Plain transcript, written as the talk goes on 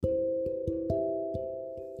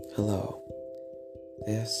Hello,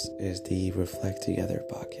 this is the Reflect Together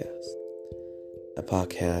podcast, a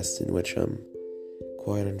podcast in which I'm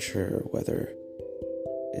quite unsure whether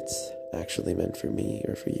it's actually meant for me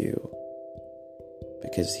or for you,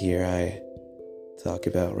 because here I talk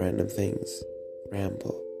about random things,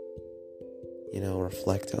 ramble,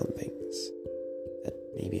 reflect on things that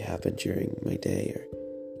maybe happened during my day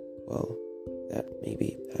that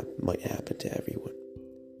maybe might happen to everyone.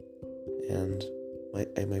 And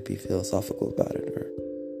I might be philosophical about it,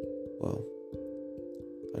 or,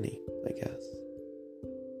 funny, I guess.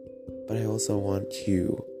 But I also want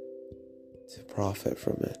you to profit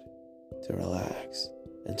from it, to relax,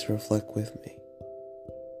 and to reflect with me.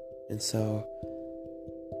 And so,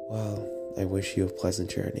 I wish you a pleasant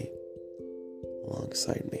journey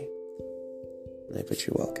alongside me. And I bet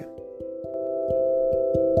you're welcome.